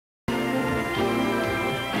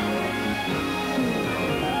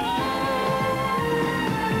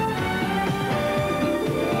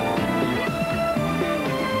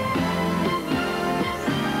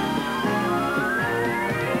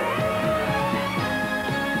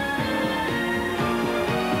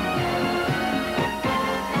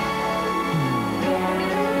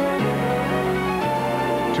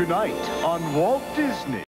on Walt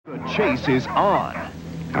Disney. The chase is on.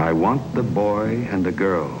 I want the boy and the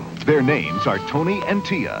girl. Their names are Tony and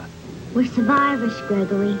Tia. We're survivors,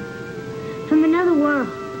 Gregory. From another world.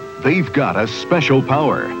 They've got a special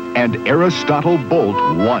power, and Aristotle Bolt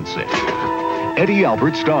wants it. Eddie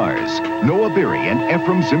Albert stars. Noah Beery and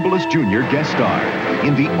Efrem Zimbalist Jr. guest star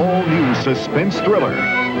in the all-new suspense thriller,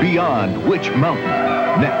 Beyond Witch Mountain.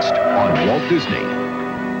 Next on Walt Disney.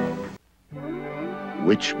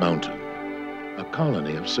 Witch Mountain. A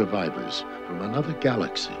colony of survivors from another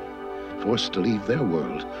galaxy, forced to leave their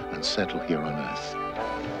world and settle here on Earth.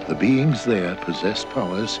 The beings there possess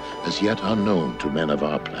powers as yet unknown to men of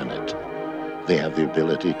our planet. They have the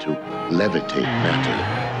ability to levitate matter,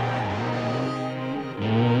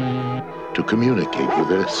 to communicate with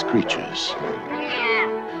Earth's creatures,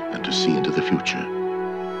 and to see into the future.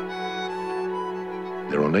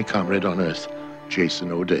 Their only comrade on Earth,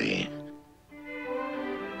 Jason O'Day.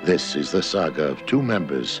 This is the saga of two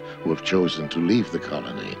members who have chosen to leave the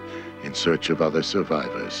colony in search of other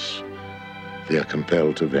survivors. They are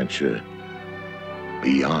compelled to venture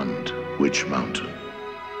beyond Witch Mountain.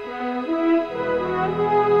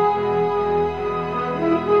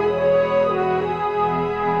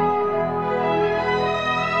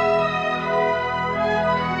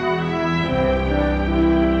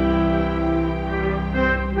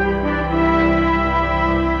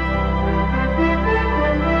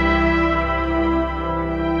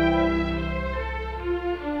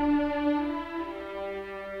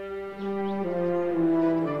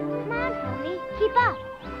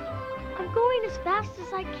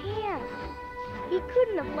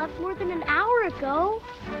 Left more than an hour ago.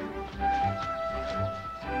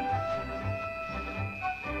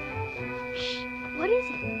 Shh, what is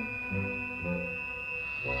it?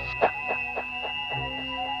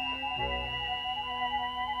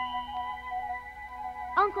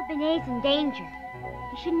 Uncle Bene's in danger.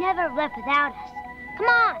 He should never have left without us. Come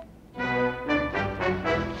on!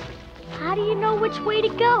 How do you know which way to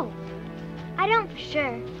go? I don't for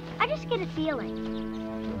sure. I just get a feeling.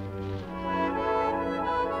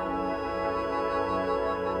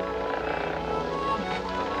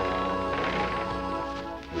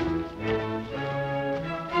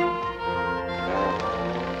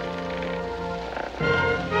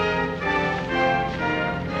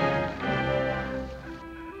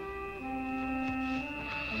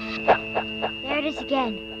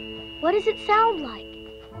 Again. What does it sound like?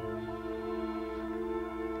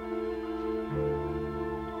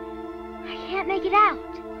 I can't make it out.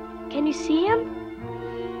 Can you see him?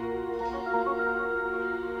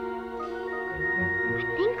 I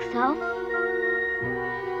think so.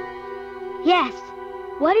 Yes.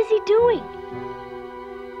 What is he doing?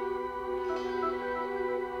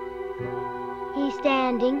 He's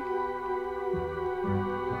standing.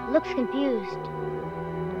 Looks confused.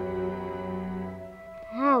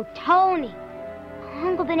 Oh, Tony.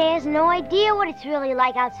 Uncle Bene has no idea what it's really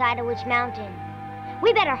like outside of Witch Mountain.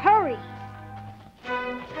 We better hurry.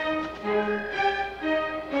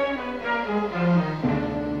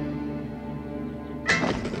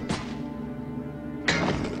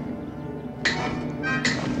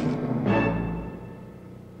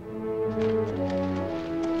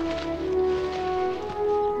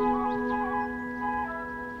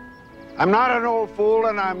 I'm not an old fool,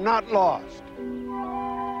 and I'm not lost.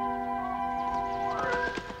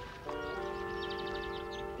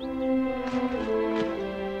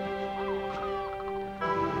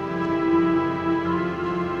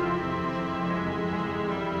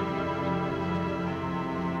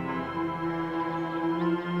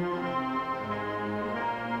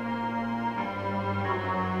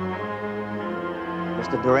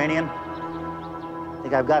 Mr. Deranian, I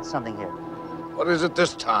think I've got something here. What is it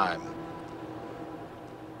this time?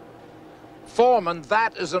 Foreman,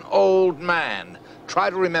 that is an old man. Try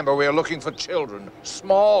to remember we are looking for children,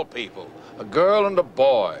 small people, a girl and a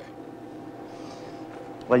boy.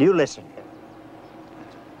 Well, you listen.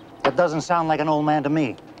 That doesn't sound like an old man to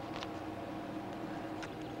me.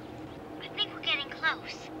 I think we're getting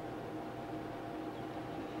close.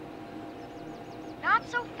 Not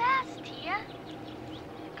so fast, Tia.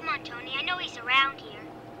 Come on, Tony. I know he's around here.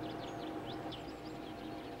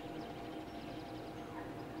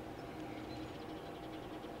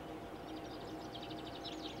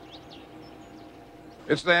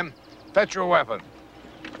 It's them. Fetch your weapon.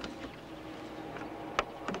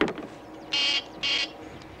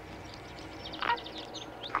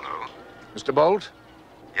 Hello? Mr. Bolt?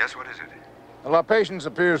 Yes, what is it? Well, our patience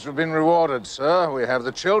appears to have been rewarded, sir. We have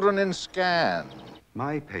the children in scan.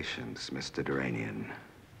 My patience, Mr. Deranian.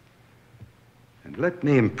 And let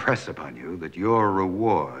me impress upon you that your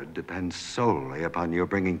reward depends solely upon your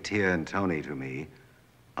bringing Tia and Tony to me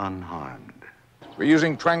unharmed. We're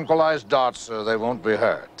using tranquilized darts, so they won't be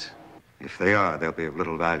hurt. If they are, they'll be of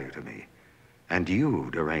little value to me. And you,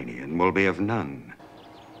 Deranian, will be of none.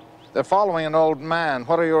 They're following an old man.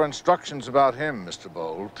 What are your instructions about him, Mr.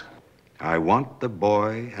 Bolt? I want the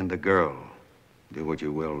boy and the girl. Do what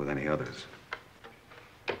you will with any others.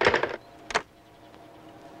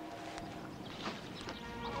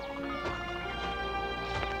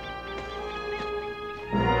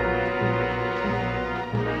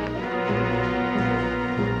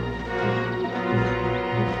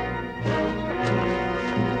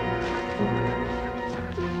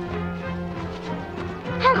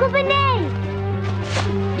 Uncle Bene!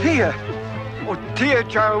 Tia! Oh, Tia,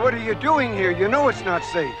 child, what are you doing here? You know it's not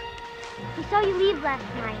safe. We saw you leave last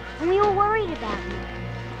night, and we were worried about you.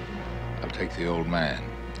 I'll take the old man.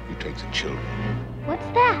 You take the children. What's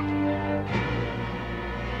that?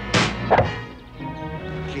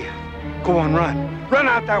 Tia, go on, run. Run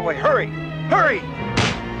out that way. Hurry! Hurry!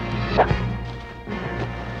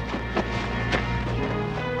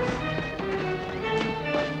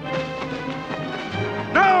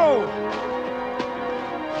 No!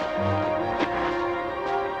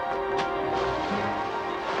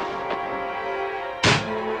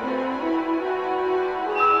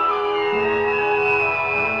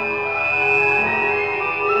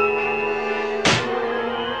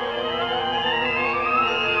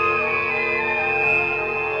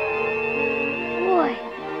 Boy,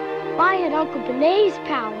 if I had Uncle Bene's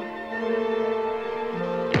power.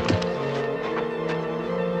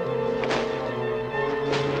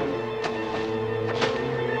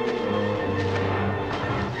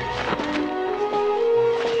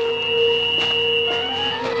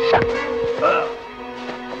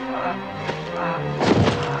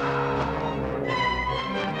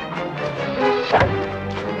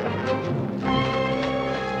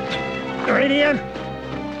 Deranian!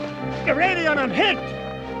 Deranian, I'm hit!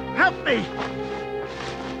 Help me!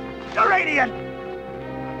 Deranian!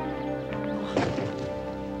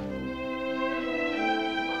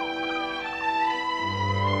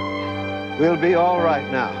 We'll be all right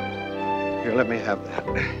now. Here, let me have that.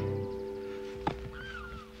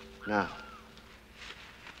 Now,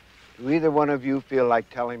 do either one of you feel like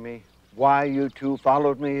telling me why you two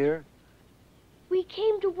followed me here? We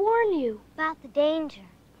came to warn you about the danger.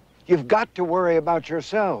 You've got to worry about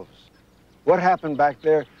yourselves. What happened back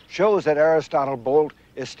there shows that Aristotle Bolt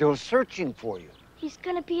is still searching for you. He's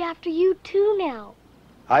gonna be after you too now.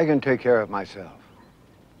 I can take care of myself.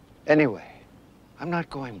 Anyway, I'm not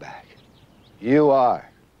going back. You are.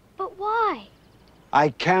 But why? I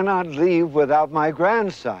cannot leave without my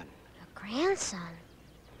grandson. Your grandson?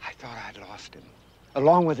 I thought I'd lost him,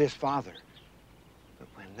 along with his father. But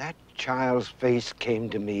when that child's face came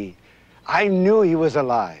to me, I knew he was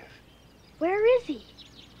alive. Where is he?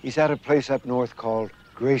 He's at a place up north called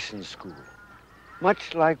Grayson School,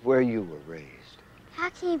 much like where you were raised. How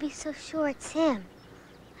can you be so sure it's him?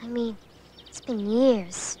 I mean, it's been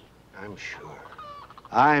years. I'm sure.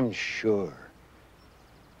 I'm sure.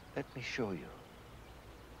 Let me show you.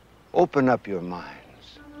 Open up your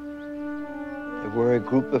minds. There were a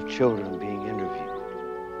group of children being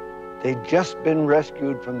interviewed. They'd just been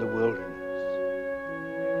rescued from the wilderness.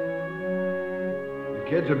 The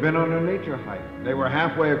kids had been on a nature hike. They were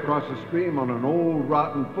halfway across the stream on an old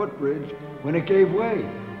rotten footbridge when it gave way.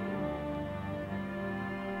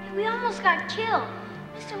 We almost got killed.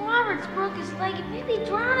 Mr. Roberts broke his leg and maybe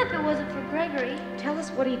drowned if it wasn't for Gregory. Tell us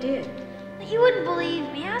what he did. But you wouldn't believe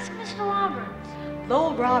me. Ask Mr. Roberts.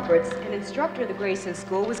 Lowell Roberts, an instructor of the Grayson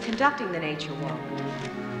School, was conducting the nature walk.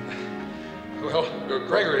 Well,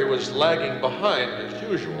 Gregory was lagging behind as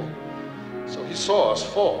usual, so he saw us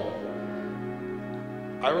fall.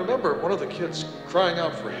 I remember one of the kids crying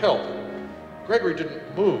out for help. Gregory didn't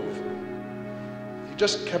move. He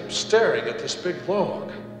just kept staring at this big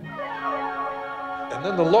log. And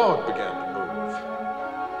then the log began to move.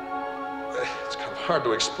 It's kind of hard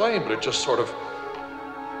to explain, but it just sort of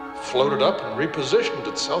floated up and repositioned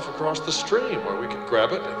itself across the stream where we could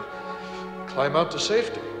grab it and climb out to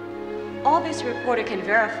safety. All this reporter can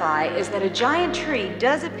verify is that a giant tree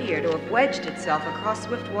does appear to have wedged itself across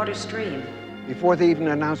Swiftwater Stream. Before they even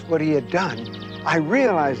announced what he had done, I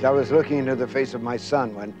realized I was looking into the face of my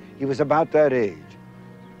son when he was about that age.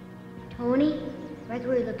 Tony,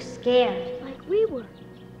 Gregory looked scared. Like we were.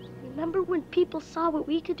 Remember when people saw what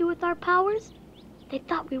we could do with our powers? They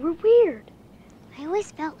thought we were weird. I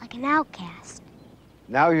always felt like an outcast.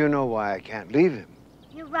 Now you know why I can't leave him.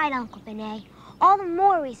 You're right, Uncle Bene. All the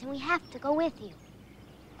more reason we have to go with you.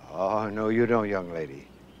 Oh, no, you don't, young lady.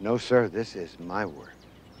 No, sir, this is my work.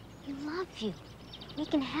 We love you. We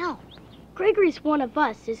can help. Gregory's one of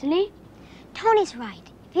us, isn't he? Tony's right.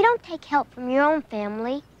 If you don't take help from your own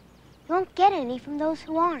family, you won't get any from those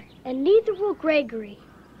who aren't. And neither will Gregory.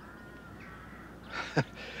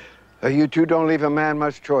 You two don't leave a man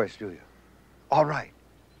much choice, do you? All right.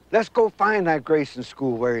 Let's go find that Grayson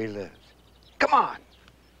school where he lives. Come on.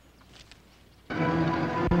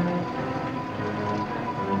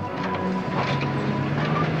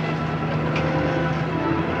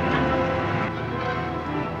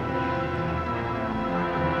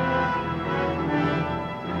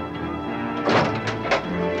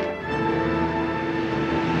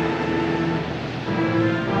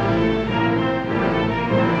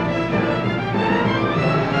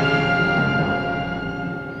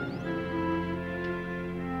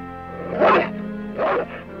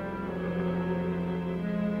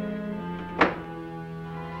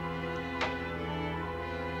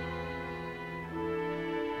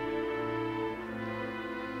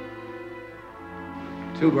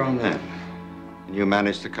 Two grown men, and you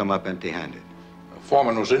managed to come up empty-handed.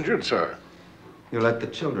 Foreman was injured, sir. You let the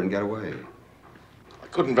children get away. I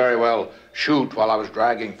couldn't very well shoot while I was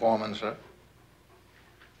dragging Foreman, sir.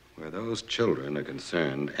 Where those children are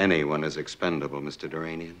concerned, anyone is expendable, Mr.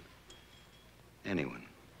 Deranian. Anyone.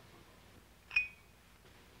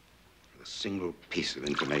 With a single piece of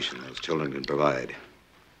information those children can provide,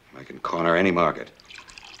 I can corner any market.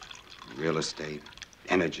 Real estate,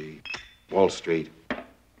 energy, Wall Street.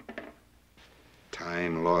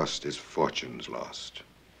 Time lost is fortunes lost.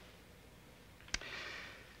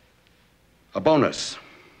 A bonus.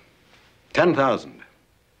 10,000.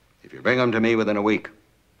 If you bring them to me within a week.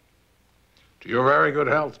 To your very good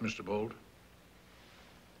health, Mr. Bolt.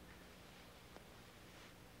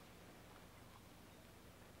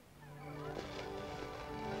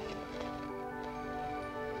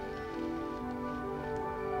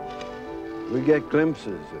 We get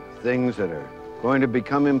glimpses of things that are going to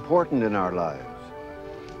become important in our lives.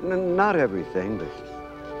 Not everything,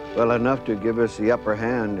 but well enough to give us the upper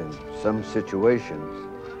hand in some situations.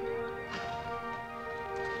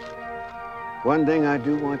 One thing I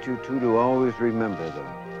do want you two to always remember,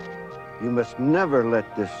 though. You must never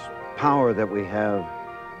let this power that we have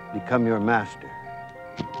become your master.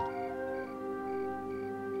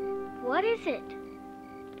 What is it?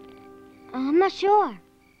 I'm not sure.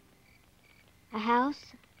 A house?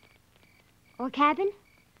 Or a cabin?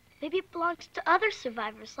 Maybe it belongs to other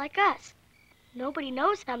survivors like us. Nobody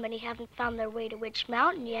knows how many haven't found their way to Witch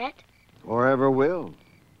Mountain yet. Or ever will.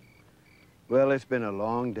 Well, it's been a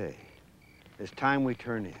long day. It's time we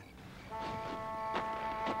turn in.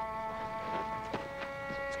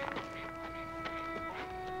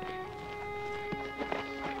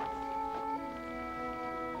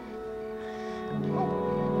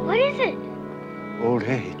 What is it? Old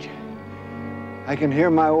age. I can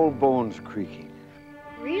hear my old bones creaking.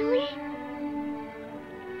 Really?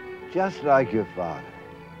 Just like your father.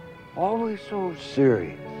 Always so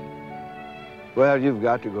serious. Well, you've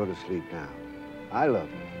got to go to sleep now. I love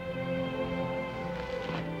you.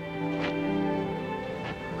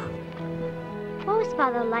 What was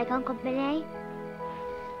Father like, Uncle Bene?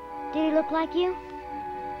 Did he look like you?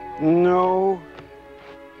 No.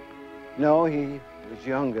 No, he was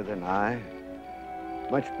younger than I.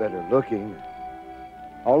 Much better looking.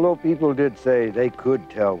 Although people did say they could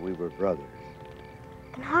tell we were brothers.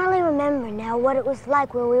 I can hardly remember now what it was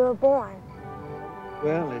like when we were born.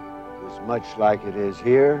 Well, it was much like it is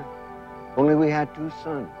here, only we had two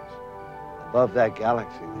suns above that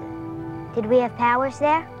galaxy there. Did we have powers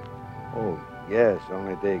there? Oh, yes,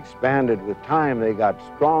 only they expanded with time. They got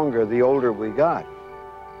stronger the older we got.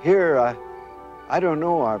 Here, I don't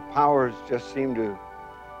know, our powers just seem to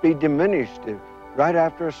be diminished right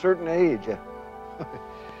after a certain age.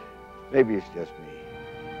 Maybe it's just me.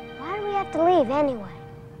 Why do we have to leave anyway?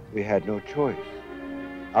 We had no choice.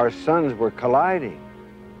 Our suns were colliding.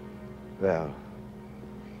 Well,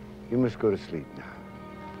 you must go to sleep now.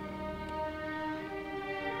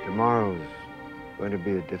 Tomorrow's going to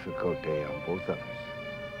be a difficult day on both of us.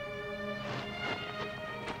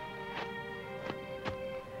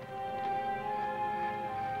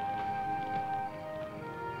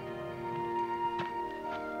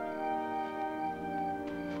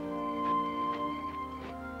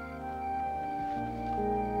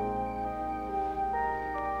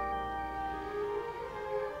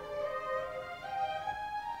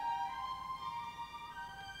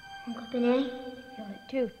 Uncle Bene, you feel it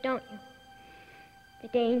too, don't you? The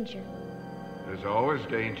danger. There's always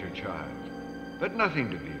danger, child, but nothing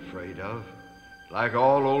to be afraid of. Like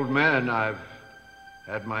all old men, I've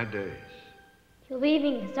Had my days. You're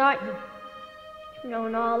leaving us, aren't you? You've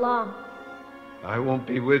known all along. I won't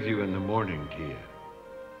be with you in the morning, Tia.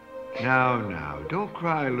 Now, don't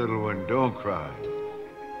cry, little one, don't cry.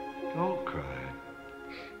 Don't cry.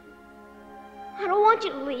 I don't want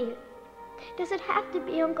you to leave. Does it have to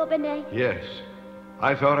be, Uncle Bene? Yes.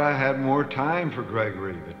 I thought I had more time for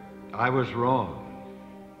Gregory, but I was wrong.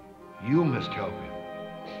 You must help him.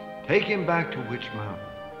 Take him back to Witch Mountain.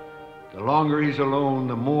 The longer he's alone,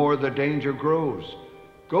 the more the danger grows.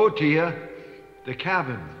 Go, Tia. The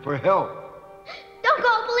cabin, for help. Don't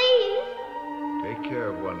go, please. Take care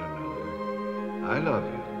of one another. I love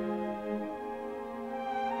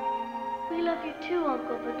you. We love you too,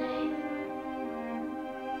 Uncle Bene.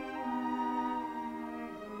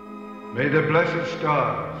 May the blessed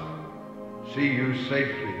stars see you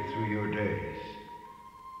safely through your days.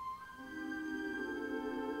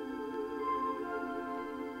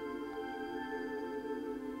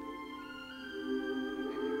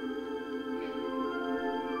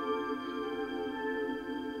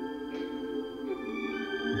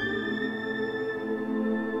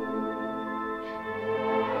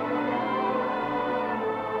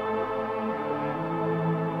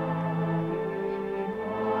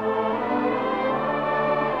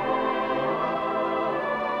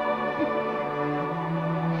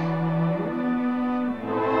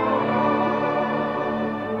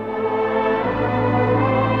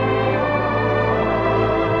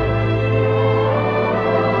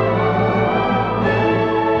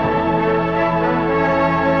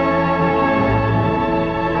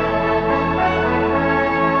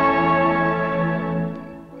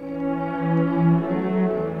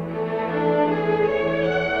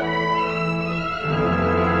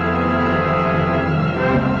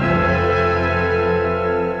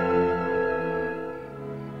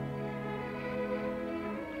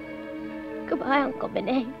 Goodbye, Uncle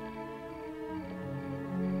Bene.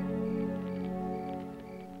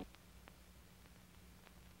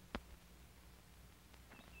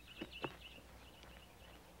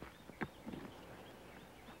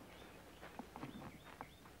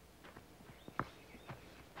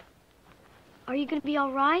 Are you gonna be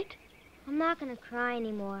all right? I'm not gonna cry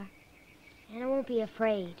anymore. And I won't be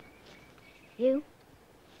afraid. You?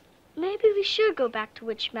 Maybe we should go back to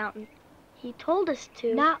Witch Mountain. He told us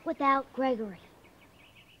to. Not without Gregory.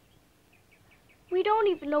 We don't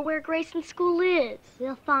even know where Grayson School is.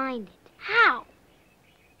 We'll find it. How?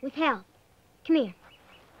 With help. Come here.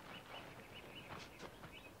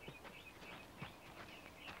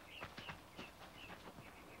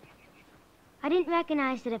 I didn't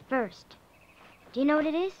recognize it at first. Do you know what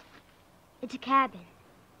it is? It's a cabin.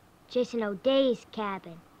 Jason O'Day's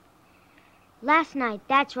cabin. Last night,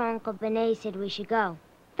 that's where Uncle Bene said we should go.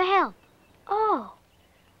 For help. Oh.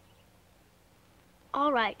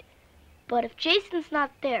 All right. But if Jason's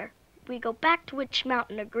not there, we go back to Witch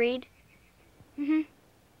Mountain, agreed? Mm-hmm.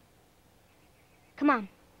 Come on.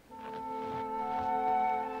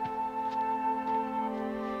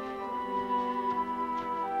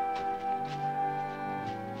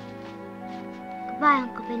 Goodbye,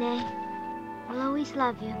 Uncle Bene. We'll always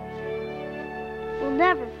love you. We'll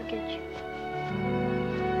never forget you.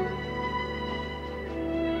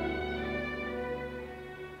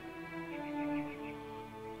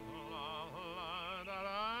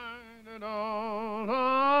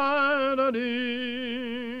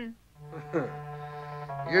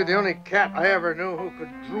 You're the only cat I ever knew who could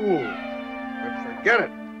drool. But forget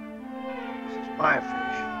it. This is my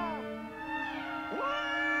fish.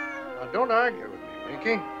 Now, don't argue with me,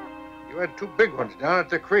 Winky. You had two big ones down at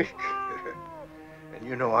the creek. And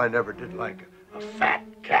you know I never did like a fat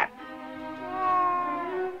cat.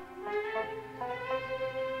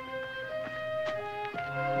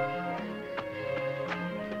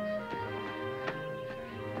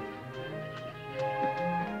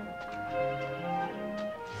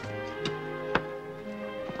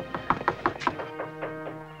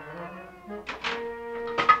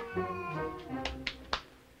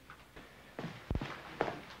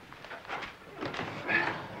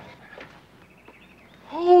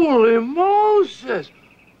 Holy Moses!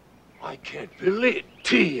 I can't believe it.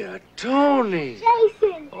 Tia, Tony.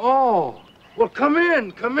 Jason! Oh, well, come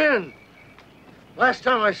in, come in. Last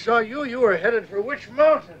time I saw you, you were headed for Witch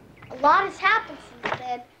Mountain. A lot has happened since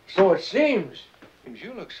then. So it seems.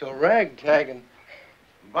 You look so ragtag and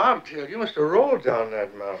bobtailed. You must have rolled down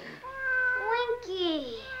that mountain.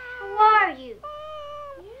 Winky, how are you?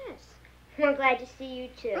 Yes. I'm glad to see you,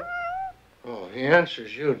 too. Oh, he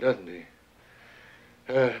answers you, doesn't he?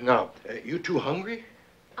 Now, you two hungry?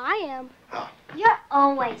 I am. You're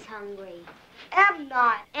always hungry. Am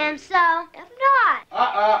not. Am so. Am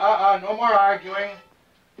not. No more arguing.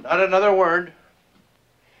 Not another word.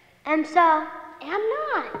 Am so. Am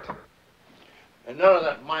not. And none of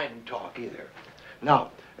that mind talk either.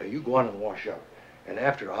 Now, you go on and wash up. And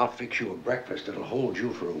after, I'll fix you a breakfast that'll hold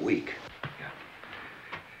you for a week. Yeah.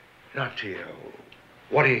 Now, Tia,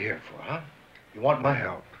 what are you here for, huh? You want my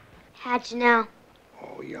help? How'd you know?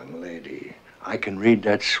 Oh, young lady, I can read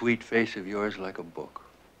that sweet face of yours like a book.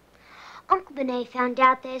 Uncle Bene found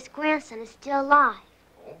out that his grandson is still alive.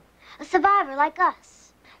 Oh? A survivor like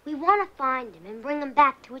us. We want to find him and bring him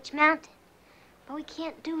back to Witch Mountain. But we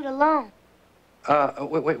can't do it alone.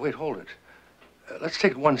 Wait, hold it. Let's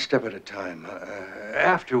take it one step at a time.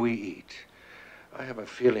 After we eat, I have a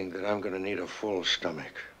feeling that I'm going to need a full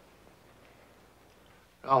stomach.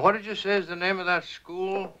 Now, what did you say is the name of that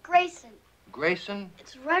school? Grayson. Grayson?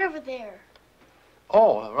 It's right over there.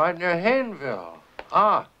 Oh, right near Hayneville.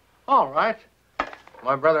 Ah, all right.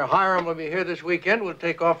 My brother Hiram will be here this weekend. We'll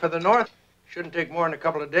take off for the north. Shouldn't take more than a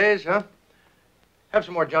couple of days, huh? Have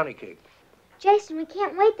some more Johnny cake. Jason, we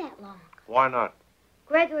can't wait that long. Why not?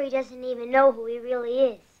 Gregory doesn't even know who he really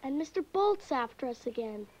is. And Mr. Bolt's after us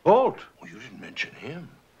again. Bolt? Oh, you didn't mention him.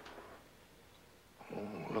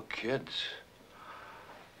 Oh, look, kids.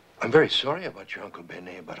 I'm very sorry about your Uncle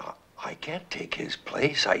Bene, but I can't take his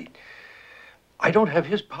place. I don't have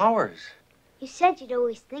his powers. You said you'd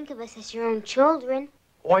always think of us as your own children.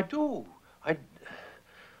 Oh, I do.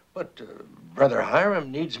 But Brother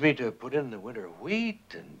Hiram needs me to put in the winter wheat,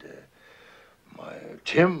 and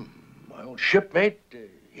Tim, my old shipmate,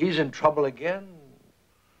 he's in trouble again.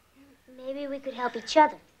 Maybe we could help each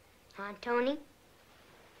other. Huh, Tony?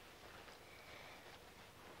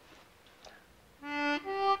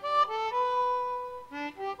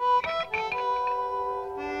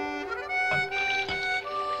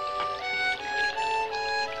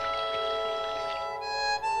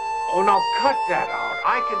 Oh, now cut that out.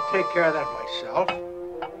 I can take care of that myself.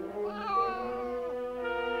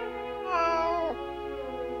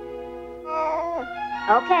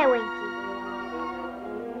 Okay, Winky.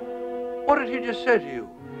 What did he just say to you?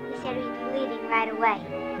 He said we'd be leaving right away.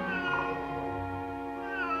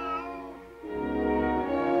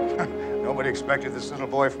 Nobody expected this little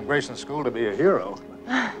boy from Grayson School to be a hero.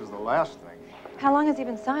 This was the last thing. How long has he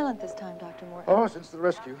been silent this time, Dr. Morton? Oh, since the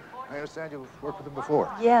rescue. I understand you've worked with him before.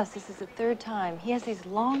 Yes, this is the third time. He has these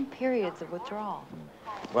long periods of withdrawal.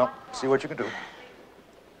 Well, see what you can do.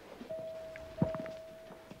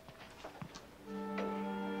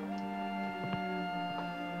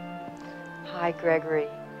 Hi, Gregory.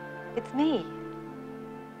 It's me,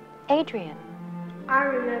 Adrian. I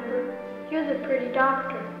remember. You're the pretty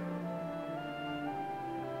doctor.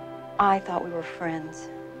 I thought we were friends.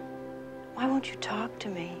 Why won't you talk to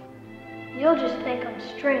me? You'll just think I'm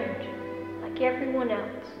strange, like everyone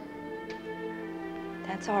else.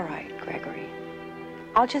 That's all right, Gregory.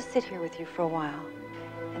 I'll just sit here with you for a while.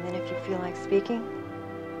 And then if you feel like speaking,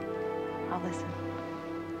 I'll listen.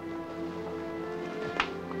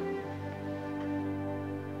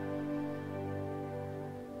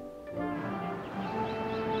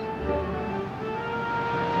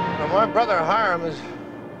 Now, my brother Hiram is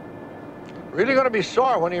really going to be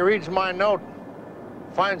sore when he reads my note.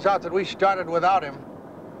 Finds out that we started without him.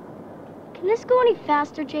 Can this go any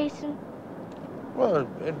faster, Jason? Well,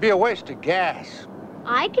 it'd be a waste of gas.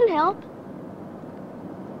 I can help.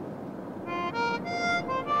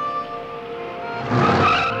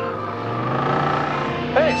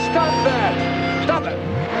 Hey, stop that! Stop it!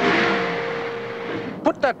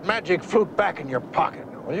 Put that magic flute back in your pocket,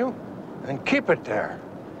 will you? And keep it there.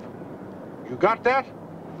 You got that?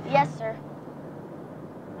 Yes, sir.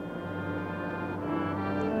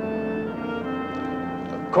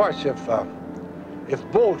 Of course, if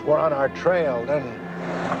Bolt were on our trail, then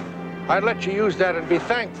I'd let you use that and be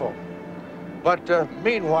thankful. But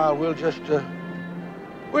meanwhile, we'll just go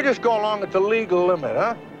along at the legal limit,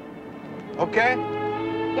 huh? Okay?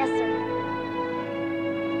 Yes, sir.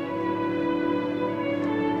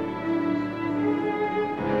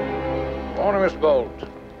 Morning, Miss Bolt.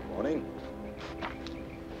 Morning.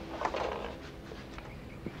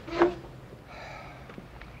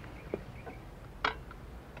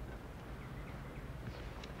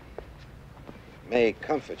 May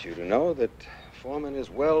comfort you to know that Foreman is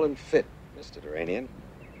well and fit, Mr. Deranian.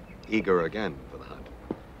 Eager again for the hunt.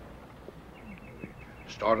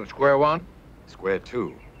 Start at square one? Square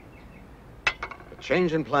two. A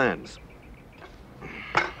change in plans.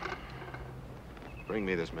 Bring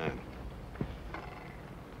me this man.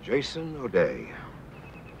 Jason O'Day.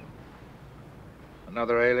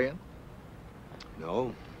 Another alien?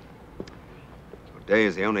 No. O'Day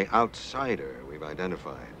is the only outsider we've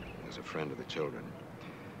identified as a friend of the children.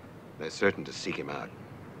 They're certain to seek him out.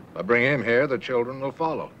 If I bring him here, the children will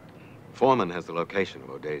follow. Foreman has the location of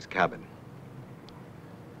O'Day's cabin.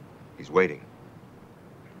 He's waiting.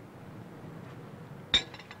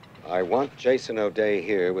 I want Jason O'Day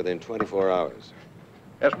here within 24 hours.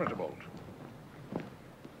 Yes, Mr. Bolt.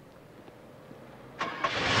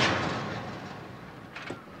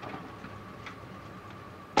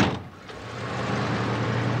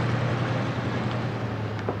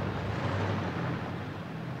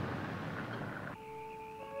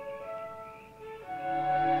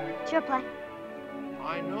 It's your play.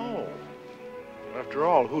 I know. After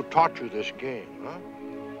all, who taught you this game, huh?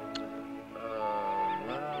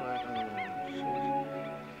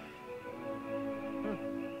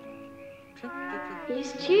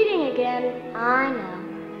 He's cheating again. I know.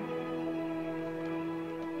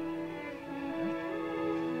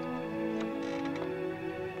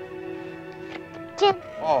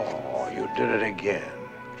 Oh, you did it again.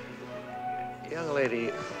 Young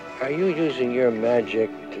lady, are you using your magic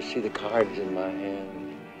to see the cards in my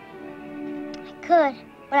hand? I could,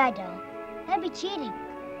 but I don't. That'd be cheating.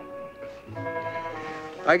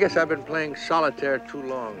 I guess I've been playing solitaire too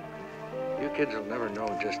long. You kids will never know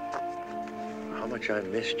just how much I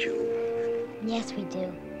missed you. Yes, we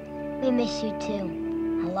do. We miss you too.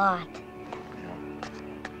 A lot.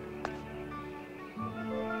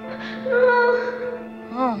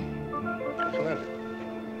 Oh. What's the matter?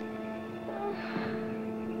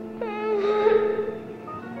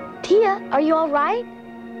 Tia, are you all right?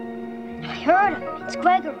 I heard him. It's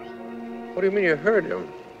Gregory. What do you mean you heard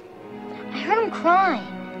him? I heard him crying.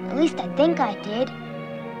 At least I think I did.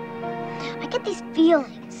 I get these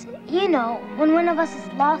feelings. You know, when one of us is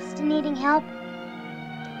lost and needing help.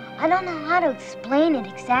 I don't know how to explain it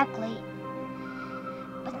exactly.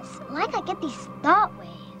 But it's like I get these thought waves.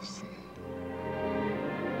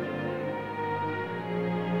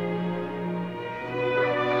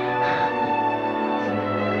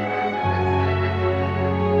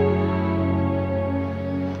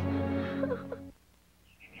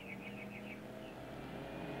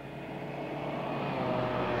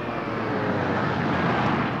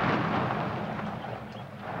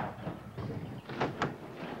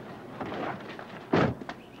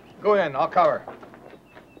 Go in, I'll cover.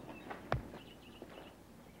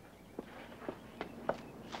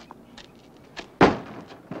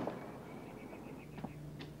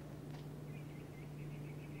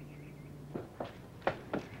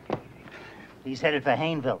 He's headed for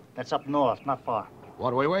Hainville. That's up north, not far.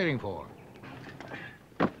 What are we waiting for?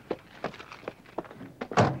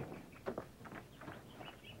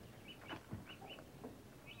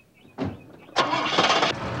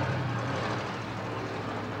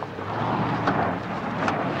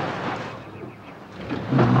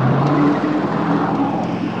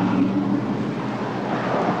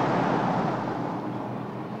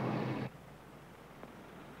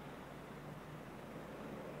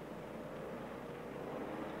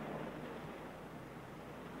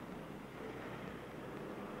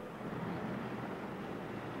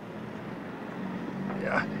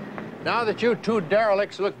 Now that you two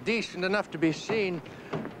derelicts look decent enough to be seen,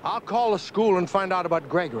 I'll call the school and find out about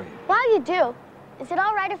Gregory. While you do, is it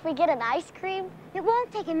all right if we get an ice cream? It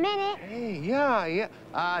won't take a minute. Hey,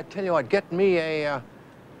 yeah. Tell you what, get me a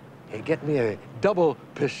double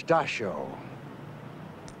pistachio.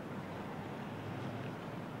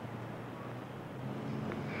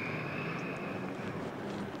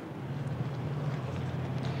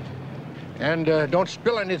 And don't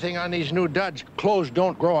spill anything on these new duds. Clothes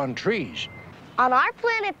don't grow on trees. On our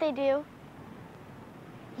planet, they do.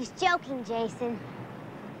 He's joking, Jason.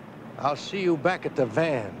 I'll see you back at the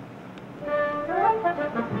van.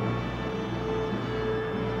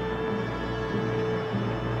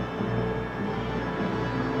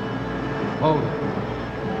 Hold it.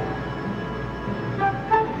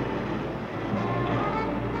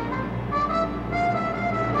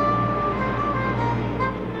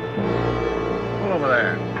 Pull over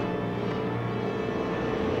there.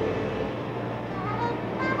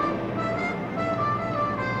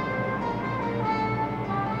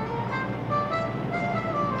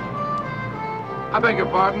 I beg your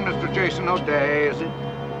pardon, Mr. Jason O'Day, is it?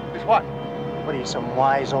 Is what? What are you, some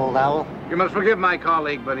wise old owl? You must forgive my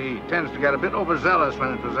colleague, but he tends to get a bit overzealous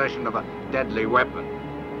when in possession of a deadly weapon.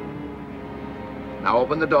 Now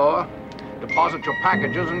open the door, deposit your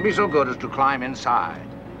packages, and be so good as to climb inside.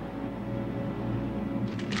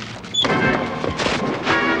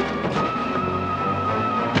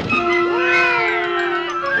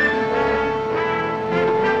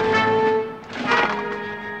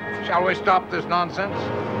 Shall we stop this nonsense?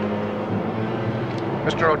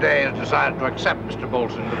 Mr. O'Day has decided to accept Mr.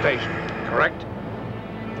 Bolt's invitation, correct?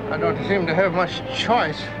 I don't seem to have much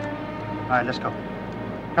choice. All right, let's go.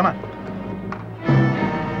 Come on.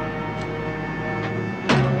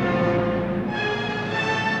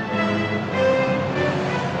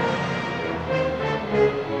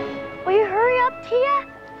 Will you hurry up, Tia?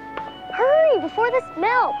 Hurry before this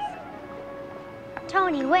melts.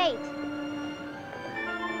 Tony, wait.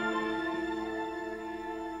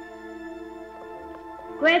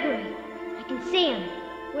 Gregory, I can see him.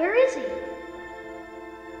 Where is he?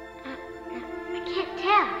 I can't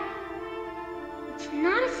tell. It's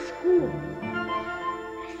not a school.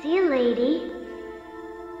 I see a lady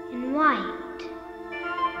in white.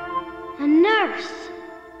 A nurse.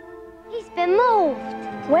 He's been moved.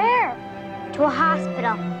 Where? To a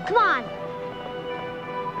hospital. Come on.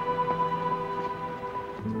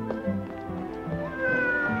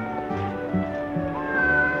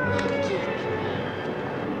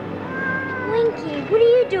 Winky, what are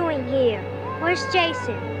you doing here? Where's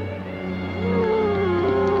Jason?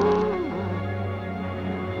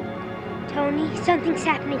 Tony, something's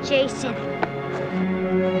happened to Jason.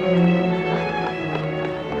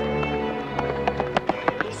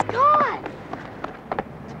 He's gone.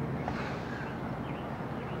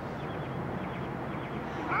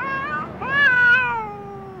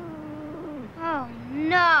 Oh,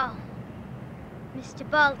 no. Mr.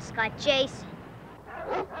 Bolt's got Jason.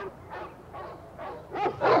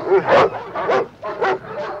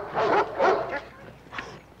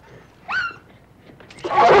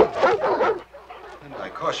 And I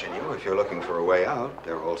caution you, if you're looking for a way out,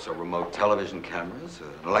 there are also remote television cameras,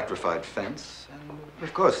 an electrified fence, and,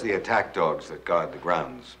 of course, the attack dogs that guard the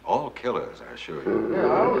grounds. All killers, I assure you. Yeah,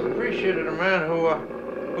 I always appreciated a man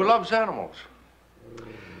who loves animals.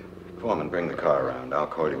 Foreman, bring the car around. I'll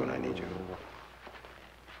call you when I need you.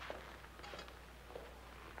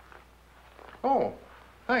 Oh,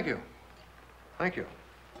 thank you. Thank you.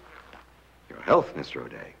 Your health, Mr.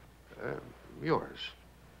 O'Day. Yours.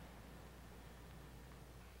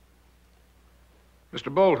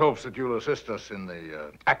 Mr. Bolt hopes that you'll assist us in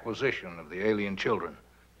the acquisition of the alien children,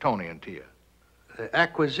 Tony and Tia.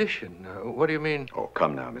 Acquisition? What do you mean? Oh,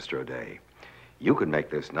 come now, Mr. O'Day. You could make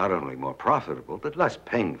this not only more profitable, but less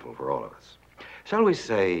painful for all of us. Shall we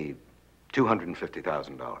say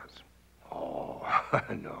 $250,000? Oh,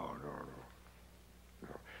 no.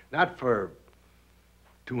 Not for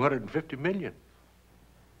 250 million.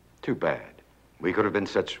 Too bad. We could have been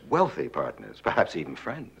such wealthy partners, perhaps even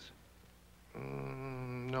friends.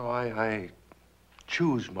 No, I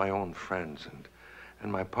choose my own friends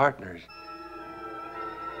and my partners.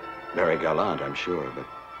 Very gallant, I'm sure, but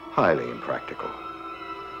highly impractical.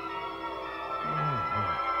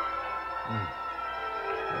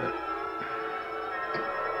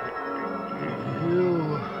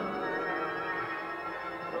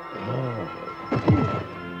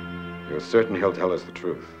 You're certain he'll tell us the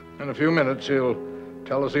truth? In a few minutes, he'll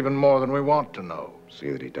tell us even more than we want to know. See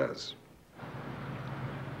that he does.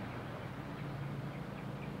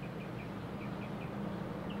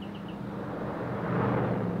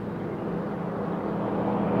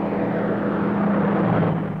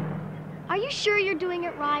 Are you sure you're doing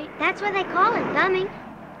it right? That's why they call it thumbing.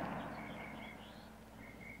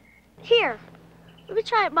 Here, let me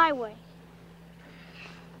try it my way.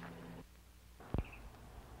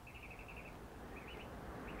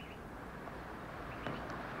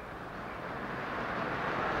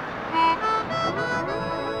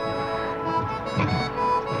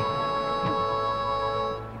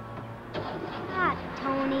 God,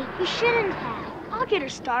 Tony, you shouldn't have. I'll get her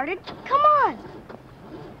started. Come on.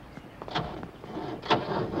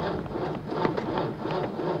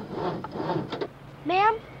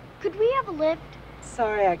 Ma'am, could we have a lift?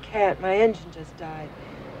 Sorry, I can't. My engine just died.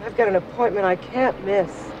 I've got an appointment I can't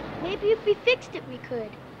miss. Maybe if we fixed it, we could.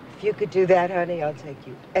 If you could do that, honey, I'll take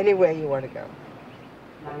you anywhere you want to go.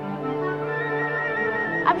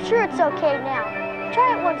 I'm sure it's okay now.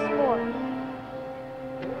 Try it once more.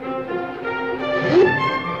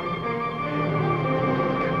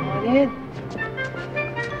 Come on in.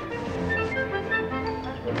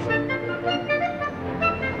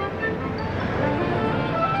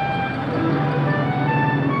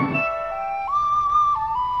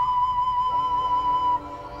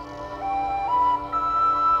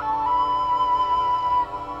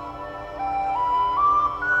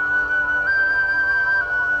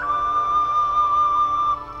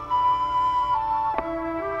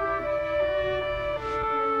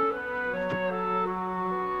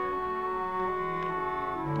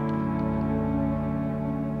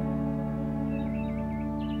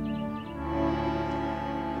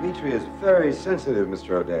 Dmitri is very sensitive,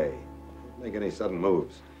 Mr. O'Day. Don't make any sudden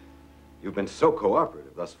moves. You've been so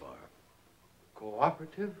cooperative thus far.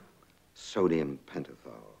 Cooperative? Sodium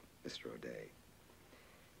pentothal, Mr. O'Day.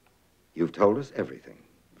 You've told us everything,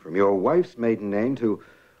 from your wife's maiden name to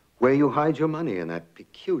where you hide your money in that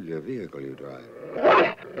peculiar vehicle you drive.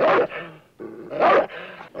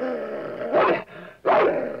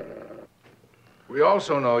 We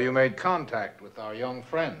also know you made contact with our young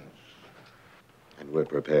friends. And we're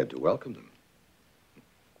prepared to welcome them.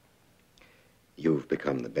 You've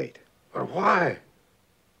become the bait. But why?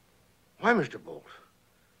 Why, Mr. Bolt?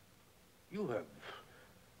 You have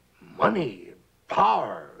money,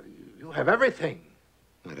 power. You have everything.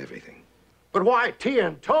 Not everything. But why Tia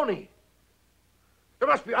and Tony? There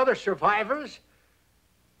must be other survivors.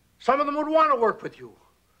 Some of them would want to work with you.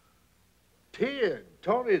 Tia and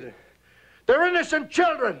Tony, they're innocent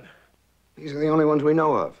children. These are the only ones we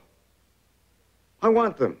know of. I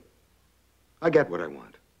want them. I get what I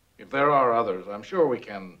want. If there are others, I'm sure we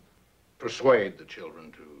can persuade the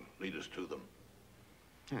children to lead us to them.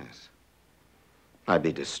 Yes. I'd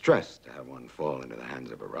be distressed to have one fall into the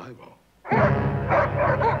hands of a rival.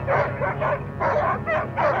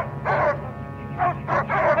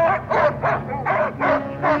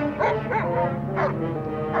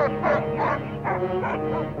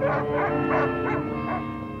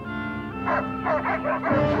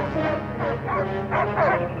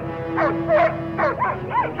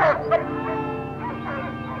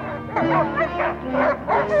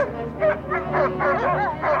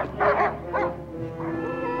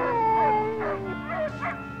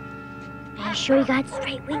 Are you sure you got it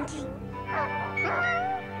straight, Winky?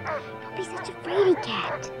 Don't be such a fraidy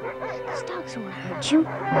cat. Those dogs won't hurt you.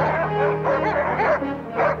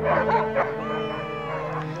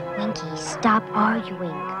 Winky, stop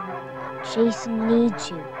arguing. Jason needs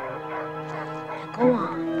you. Now go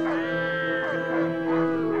on.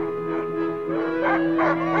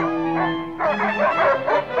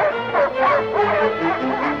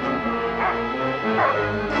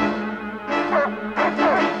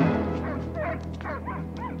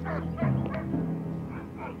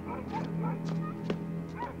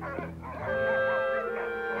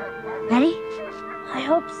 Ready? I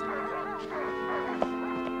hope so.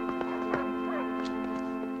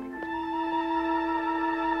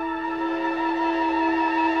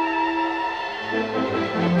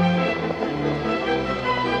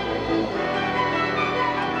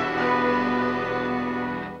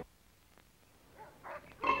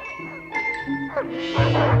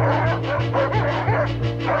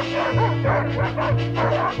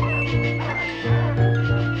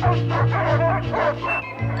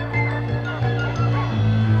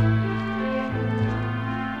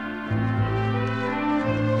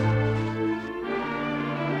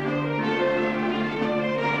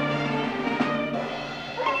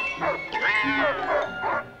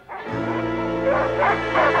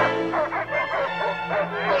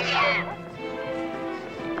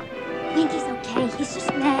 Winky's okay. He's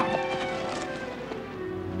just mad.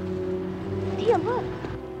 Tia, look.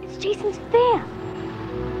 It's Jason's van.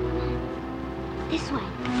 This way.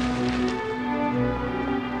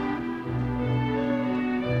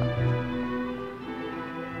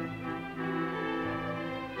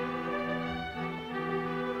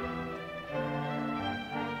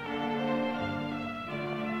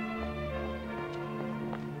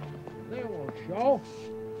 They won't show.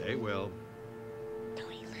 They will.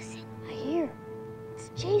 Tony, listen. I hear. It's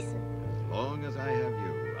Jason. As long as I have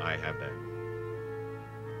you, I have them.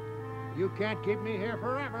 You can't keep me here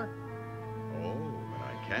forever. Oh, but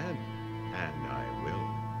I can. And I will.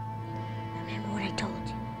 Remember what I told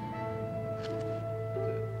you.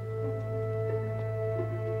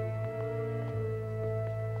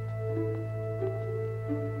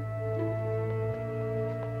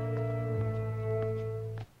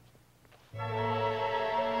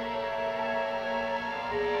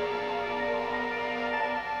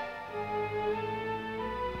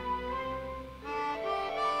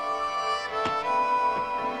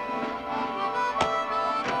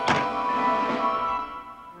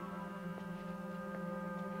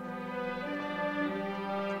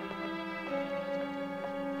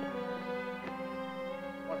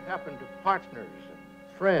 Happened to partners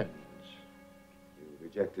and friends? You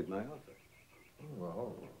rejected my offer.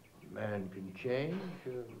 Well, a man can change.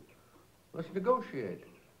 Let's negotiate.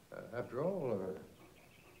 After all,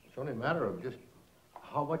 it's only a matter of just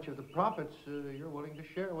how much of the profits you're willing to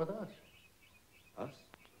share with us. Us?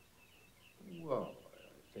 Well,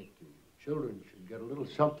 I think the children should get a little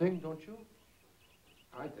something, don't you?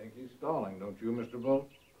 I think he's stalling, don't you, Mr. Bolt?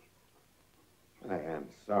 I am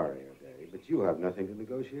sorry, O'Day, but But you have nothing to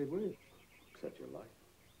negotiate with, except your life.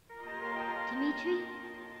 Dimitri,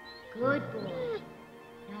 good boy.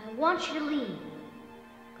 Now I want you to leave.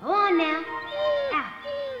 Go on now. Out.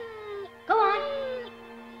 Go on.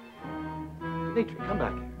 Dimitri, come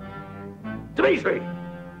back here. Dimitri!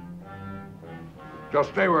 Just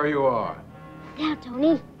stay where you are. Now,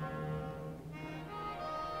 Tony.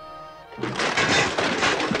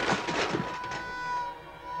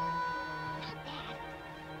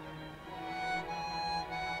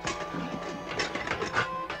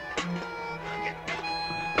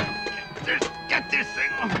 Get this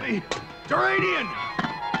thing off me! Deranian!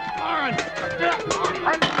 Foreman!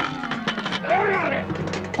 Foreman!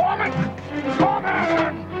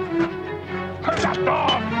 Foreman! That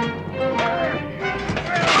dog!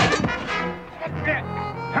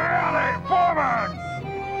 Hettie! Foreman!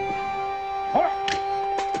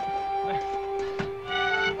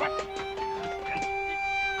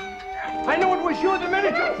 I knew it was you the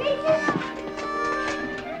minute you...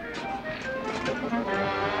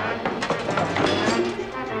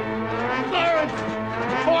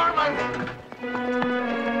 Foreman!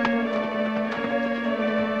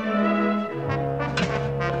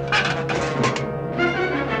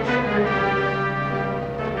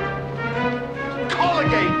 Call the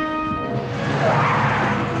gate!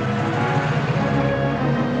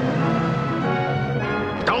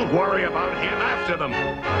 Don't worry about him. After them.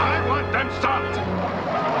 I want them stopped.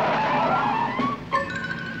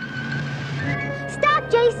 Stop,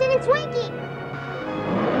 Jason. It's Winky.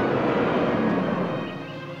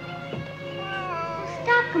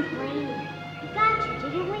 Stop complaining. We got you,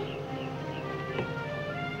 didn't we?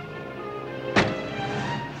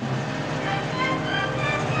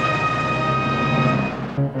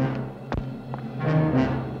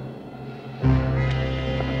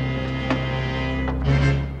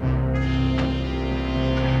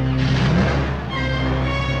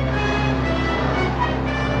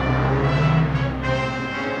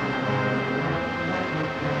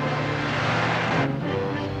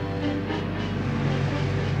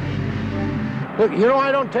 Look, you know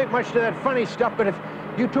I don't take much to that funny stuff, but if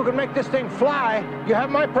you two can make this thing fly, you have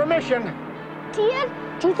my permission. Tia,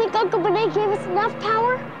 do you think Uncle Bene gave us enough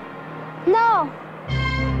power? No.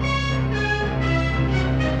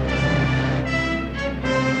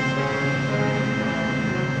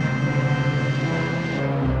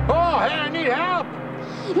 Oh, hey, I need help.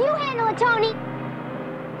 You handle it, Tony.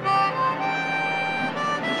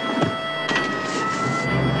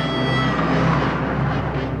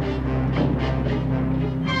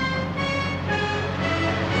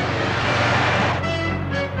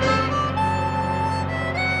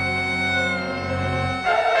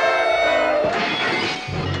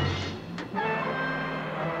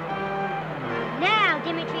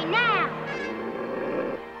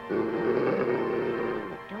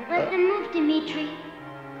 Dimitri.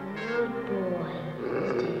 Good boy.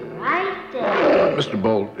 Stay right there. Mr.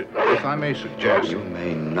 Bolt, if I may suggest... You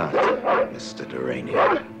may not, Mr.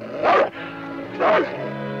 Deranian.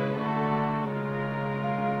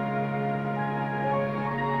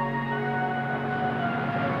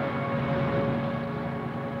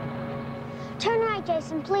 Turn right,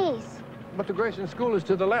 Jason, please. But the Grayson School is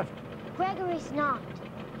to the left. Gregory's not.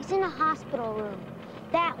 He's in a hospital room.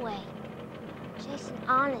 That way. Jason,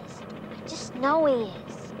 honest. I just know he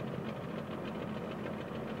is.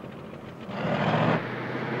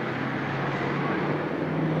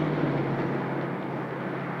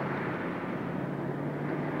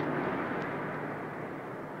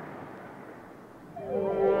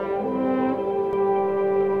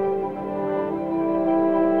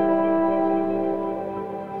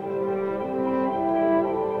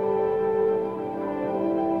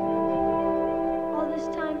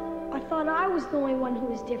 The only one who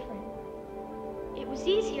was different. It was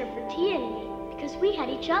easier for Tia and me because we had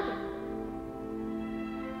each other.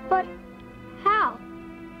 But how?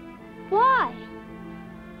 Why?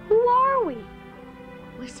 Who are we?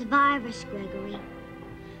 We're survivors, Gregory.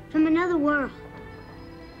 From another world.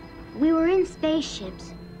 We were in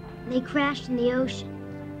spaceships, and they crashed in the ocean.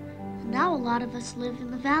 And now a lot of us live in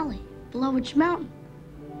the valley, below Witch Mountain.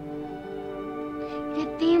 We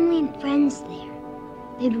have family and friends there.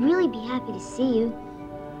 They'd really be happy to see you.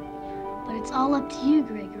 But it's all up to you,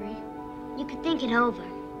 Gregory. You could think it over.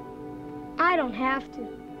 I don't have to.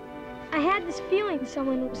 I had this feeling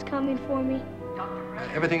someone was coming for me.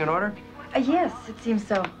 Everything in order? Yes, it seems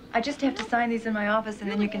so. I just have to sign these in my office,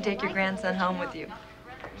 and then you can take your grandson home with you.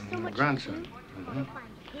 Grandson? Mm-hmm.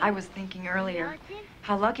 I was thinking earlier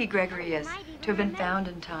how lucky Gregory is to have been found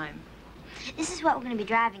in time. This is what we're going to be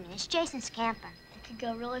driving in. It's Jason's camper. It could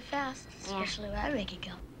go really fast, especially when I make it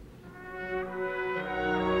go.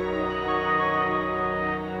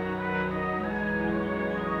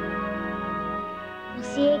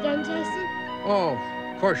 see you again, Jason? Oh,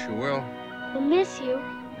 of course you will. We'll miss you.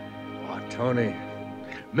 Oh, Tony,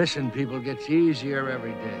 missing people gets easier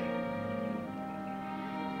every day.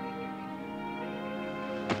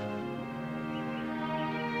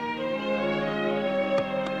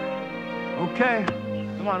 Okay,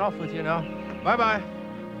 come on, off with you now. Bye-bye.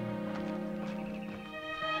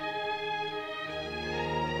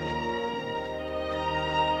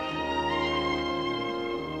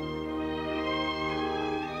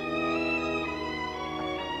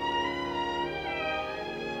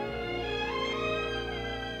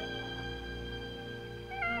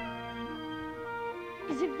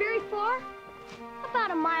 Is it very far?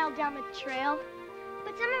 About a mile down the trail.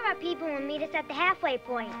 But some of our people will meet us at the halfway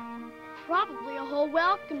point. Probably a whole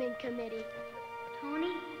welcoming committee.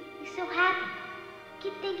 Tony, you're so happy.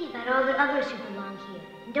 Keep thinking about all the others who belong here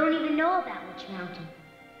and don't even know about Witch Mountain.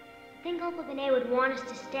 I think Uncle Bene would want us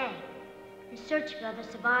to stay and search for other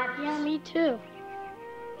survivors. Yeah, me too.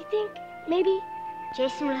 You think maybe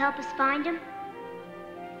Jason will help us find them?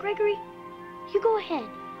 Gregory, you go ahead.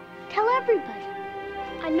 Tell everybody.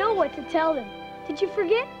 I know what to tell them. Did you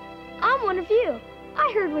forget? I'm one of you.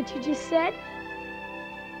 I heard what you just said.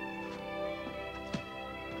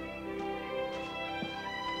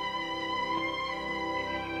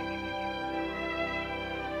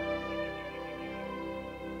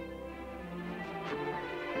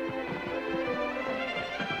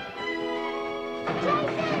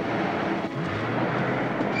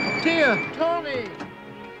 Tia, Tony!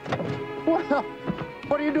 Well,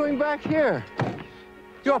 what are you doing back here?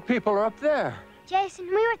 Your people are up there. Jason,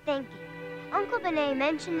 we were thinking. Uncle Bene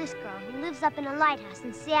mentioned this girl who lives up in a lighthouse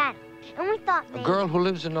in Seattle. And we thought maybe... A girl who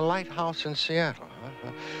lives in a lighthouse in Seattle,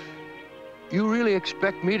 huh? You really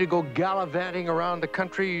expect me to go gallivanting around the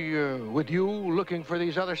country with you, looking for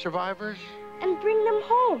these other survivors? And bring them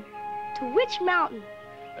home to Witch Mountain.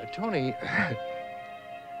 Tony,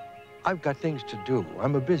 I've got things to do.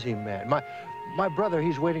 I'm a busy man. My brother,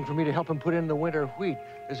 he's waiting for me to help him put in the winter wheat.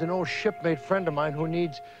 There's an old shipmate friend of mine who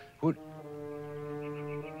needs...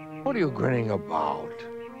 What are you grinning about?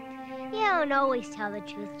 You don't always tell the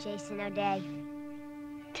truth, Jason O'Day.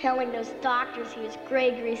 Telling those doctors he was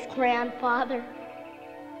Gregory's grandfather.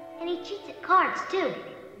 And he cheats at cards, too.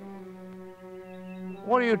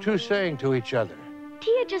 What are you two saying to each other?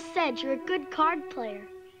 Tia just said you're a good card player.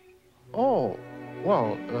 Oh,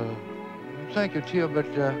 well, thank you, Tia, but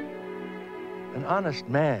an honest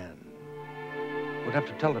man would have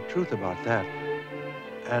to tell the truth about that.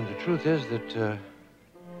 And the truth is that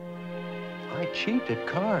I cheat at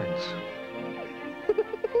cards.